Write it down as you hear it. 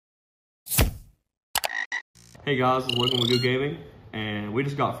Hey guys, it's Logan with YuGiOh Gaming, and we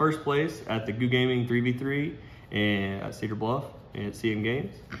just got first place at the YuGiOh Gaming 3v3 at Cedar Bluff at CM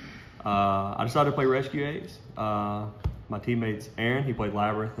Games. I decided to play Rescue A's. My teammates Aaron, he played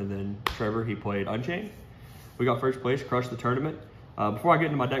Labyrinth, and then Trevor, he played Unchained. We got first place, crushed the tournament. Before I get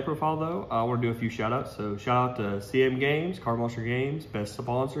into my deck profile though, I want to do a few shout outs. So shout out to CM Games, Card Monster Games, best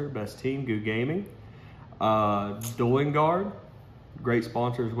sponsor, best team, YuGiOh Gaming. Dueling Guard, great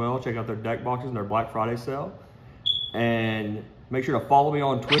sponsor as well. Check out their deck boxes and their Black Friday sale. And make sure to follow me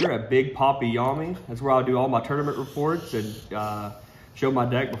on Twitter at Big Poppy Yami. That's where I do all my tournament reports and show my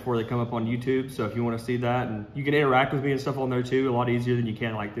deck before they come up on YouTube. So if you want to see that, and you can interact with me and stuff on there too, a lot easier than you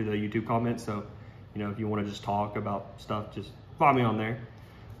can like through the YouTube comments. So, you know, if you want to just talk about stuff, just follow me on there.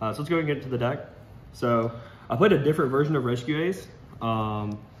 So let's go ahead and get into the deck. So I played a different version of Rescue Ace. I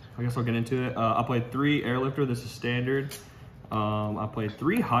guess I'll get into it. I played 3 Airlifter. This is standard. I played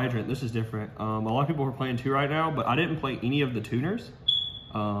 3 Hydrant. This is different. A lot of people are playing 2 right now, but I didn't play any of the tuners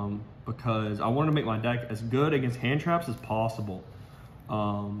because I wanted to make my deck as good against hand traps as possible.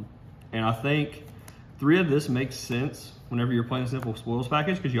 And I think 3 of this makes sense whenever you're playing a simple spoils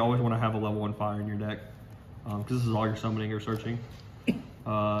package, because you always want to have a level 1 fire in your deck, because this is all you're summoning or searching. We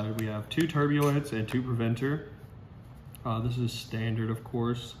have 2 Turbulence and 2 Preventer. This is standard, of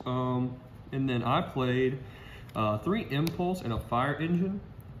course. And then I played 3 Impulse and a Fire Engine.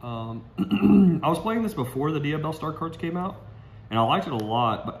 I was playing this before the Diabell Star cards came out, and I liked it a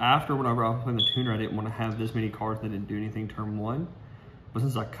lot, but after, whenever I was playing the tuner, I didn't want to have this many cards that didn't do anything turn 1. But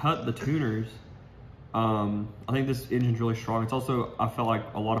since I cut the tuners, I think this engine's really strong. It's also, I felt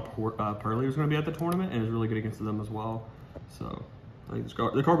like a lot of Pearly was going to be at the tournament, and it's really good against them as well. So I think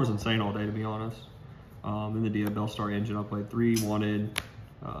the card was insane all day, to be honest. In the Diabell Star engine, I played 3 Wanted,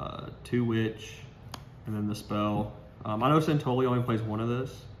 2 Witch, and then the spell. I know Santoli only plays 1 of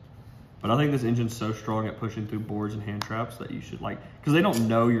this, but I think this engine's so strong at pushing through boards and hand traps that you should, like, because they don't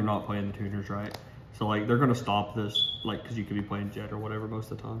know you're not playing the tuners, right? So like they're gonna stop this, like, because you could be playing Jet or whatever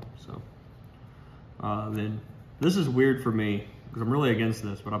most of the time. So then this is weird for me because I'm really against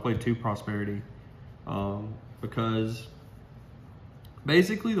this, but I played 2 Prosperity because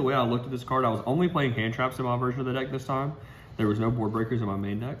basically the way I looked at this card, I was only playing hand traps in my version of the deck this time. There was no board breakers in my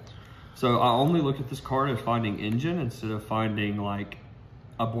main deck. So I only looked at this card as finding engine instead of finding like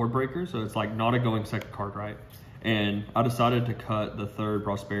a board breaker. So it's like not a going second card, right? And I decided to cut the 3rd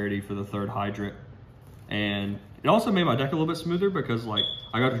Prosperity for the 3rd Hydrant. And it also made my deck a little bit smoother because like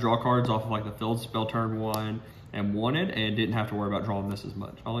I got to draw cards off of like the filled spell turn 1 and Wanted, and didn't have to worry about drawing this as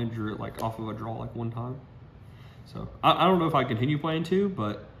much. I only drew it like off of a draw like 1 time. So I don't know if I continue playing 2,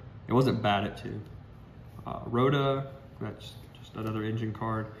 but it wasn't bad at 2. Rhoda, that's just another engine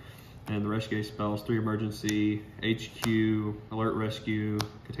card. And the Rescue spells, 3 Emergency, HQ, Alert Rescue,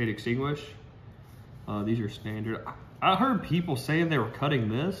 Catate Extinguish. These are standard. I heard people saying they were cutting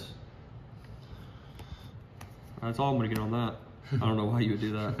this. That's all I'm gonna get on that. I don't know why you would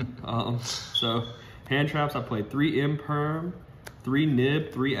do that. So hand traps, I played 3 Imperm, 3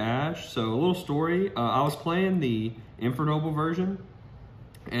 Nib, 3 Ash. So a little story. I was playing the Infernoble version,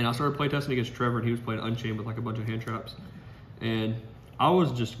 and I started playtesting against Trevor, and he was playing Unchained with like a bunch of hand traps. And I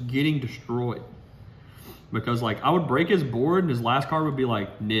was just getting destroyed because like I would break his board and his last card would be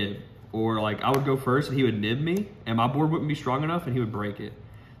like Nib, or like I would go first and he would nib me and my board wouldn't be strong enough and he would break it.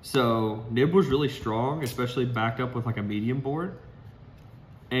 So Nib was really strong, especially backed up with like a medium board.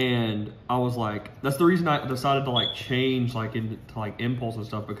 And I was like, that's the reason I decided to like change like into like Impulse and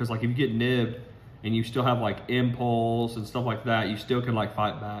stuff, because like if you get nibbed and you still have like Impulse and stuff like that, you still can like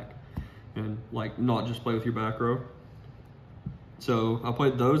fight back and like not just play with your back row. So I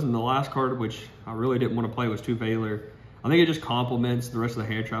played those, and the last card, which I really didn't want to play, was 2 Valor. I think it just complements the rest of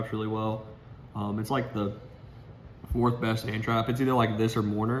the hand traps really well. It's like the 4th best hand trap. It's either like this or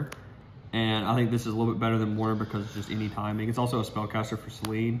Mourner. And I think this is a little bit better than Mourner because it's just any timing. It's also a spellcaster for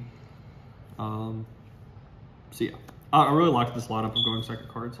Celine. So yeah, I really like this lineup of going second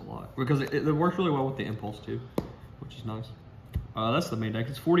cards a lot because it works really well with the Impulse too, which is nice. That's the main deck.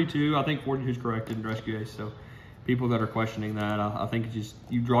 It's 42. I think 42 is correct in Rescue Ace. So people that are questioning that, I think it's just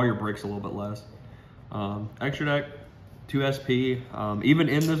you draw your bricks a little bit less. Extra deck, 2 SP. Even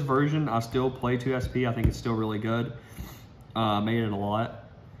in this version, I still play 2 SP. I think it's still really good. Made it a lot.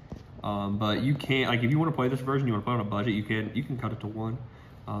 But you can't, like, if you want to play this version, you want to play on a budget, you can cut it to 1.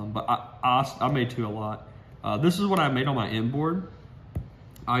 But I made 2 a lot. This is what I made on my M board,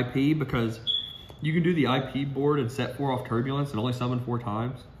 IP, because you can do the IP board and set 4 off Turbulence and only summon 4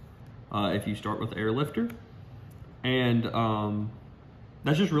 times if you start with Airlifter. And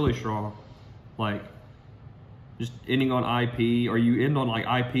that's just really strong. Like, just ending on IP, or you end on like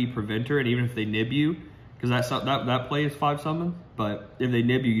IP Preventer, and even if they nib you, because that play is 5 summon, but if they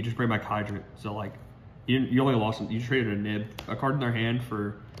nib you, you just bring back Hydrant. So like, you only lost them. You traded a nib, a card in their hand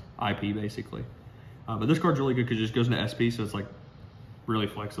for IP basically. But this card's really good because it just goes into SP, so it's like really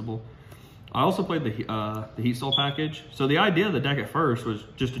flexible. I also played the Heat Soul package. So the idea of the deck at first was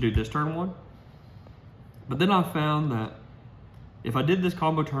just to do this turn 1. But then I found that if I did this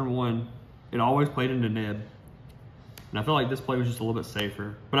combo turn 1, it always played into nib. And I felt like this play was just a little bit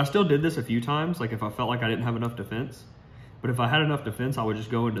safer. But I still did this a few times, like if I felt like I didn't have enough defense. But if I had enough defense, I would just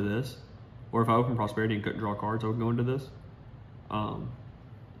go into this. Or if I opened Prosperity and couldn't draw cards, I would go into this.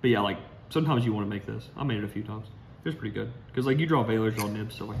 But yeah, like sometimes you want to make this. I made it a few times. It was pretty good. Because like you draw Valors, draw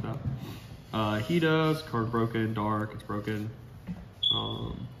nibs, stuff like that. He does, card broken, dark, it's broken.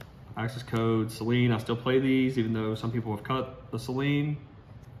 Access code, Selene, I still play these, even though some people have cut the Selene.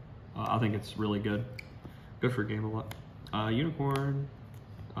 I think it's really good. Good for a game a lot. Unicorn,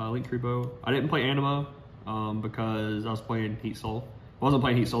 Link Creepo. I didn't play Anima because I was playing Heat Soul. If I wasn't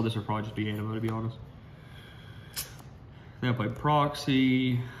playing Heat Soul, this would probably just be Anima, to be honest. Then I played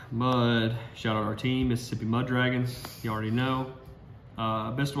Proxy, Mud, shout out our team, Mississippi Mud Dragons, you already know.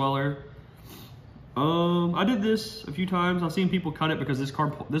 Abyss Dweller. I did this a few times. I've seen people cut it because this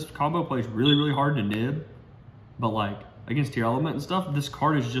combo plays really, really hard to nib. But like against Tier Element and stuff, this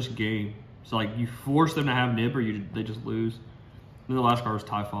card is just game. So like you force them to have nib or they just lose. And the last card was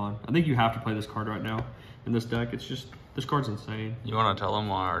Typhon. I think you have to play this card right now in this deck. It's just, this card's insane. You want to tell them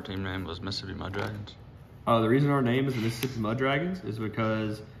why our team name was Mississippi Mud Dragons? The reason our name is the Mississippi Mud Dragons is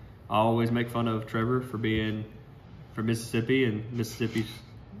because I always make fun of Trevor for being from Mississippi, and Mississippi,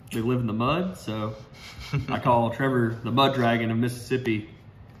 they live in the mud, so I call Trevor the Mud Dragon of Mississippi.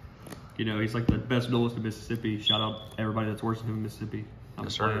 You know, he's like the best duelist in Mississippi. Shout out everybody that's worse than him in Mississippi.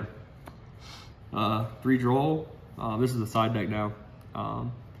 Yes, sir. 3 Droll. This is the side deck now.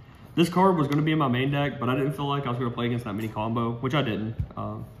 This card was going to be in my main deck, but I didn't feel like I was going to play against that mini combo, which I didn't.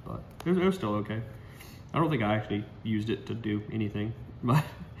 But it was still okay. I don't think I actually used it to do anything. But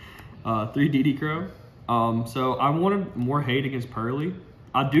 3 DD Crow. So I wanted more hate against Pearly.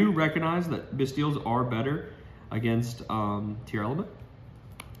 I do recognize that Bastiles are better against Tier Element.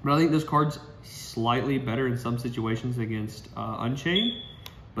 But I think this card's slightly better in some situations against Unchained.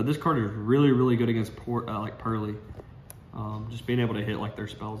 But this card is really, really good against like Pearly. Just being able to hit like their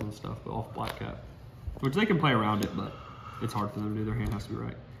spells and stuff off Black Cat. Which they can play around it, but it's hard for them to do. Their hand has to be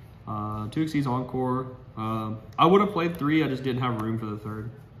right. 2xyz Encore. I would have played 3, I just didn't have room for the 3rd.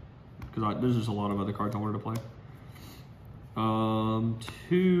 Because there's just a lot of other cards I wanted to play.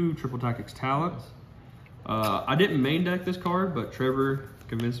 2 Triple Tactics Talents. I didn't main deck this card, but Trevor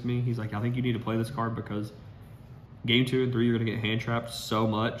convinced me. He's like, I think you need to play this card because game 2 and 3 you're gonna get hand trapped so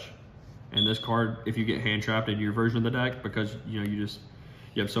much. And this card, if you get hand trapped in your version of the deck, because you know you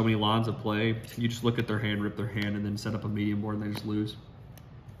have so many lines of play, you just look at their hand, rip their hand, and then set up a medium board and they just lose.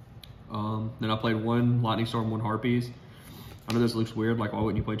 Then I played 1 Lightning Storm, 1 Harpies. I know this looks weird, like why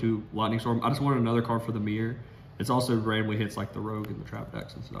wouldn't you play 2 Lightning Storm? I just wanted another card for the mirror. It's also randomly hits like the Rogue and the Trap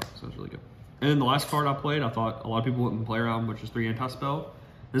decks and stuff, so it's really good. And then the last card I played, I thought a lot of people wouldn't play around, which is 3 Anti-Spell.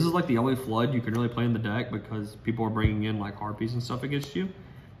 This is like the only flood you can really play in the deck because people are bringing in like Harpies and stuff against you.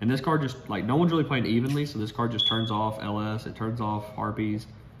 And this card just, like, no one's really playing evenly, so this card just turns off LS, it turns off Harpies,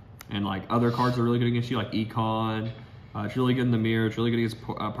 and like other cards are really good against you, like Econ. It's really good in the mirror, it's really good against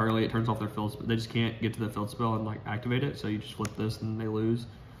Pearly, it turns off their field spell. They just can't get to the field spell and like activate it, so you just flip this and they lose.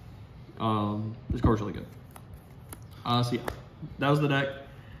 This card's really good. So yeah, that was the deck.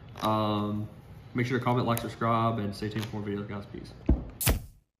 Make sure to comment, like, subscribe, and stay tuned for more videos, guys. Peace.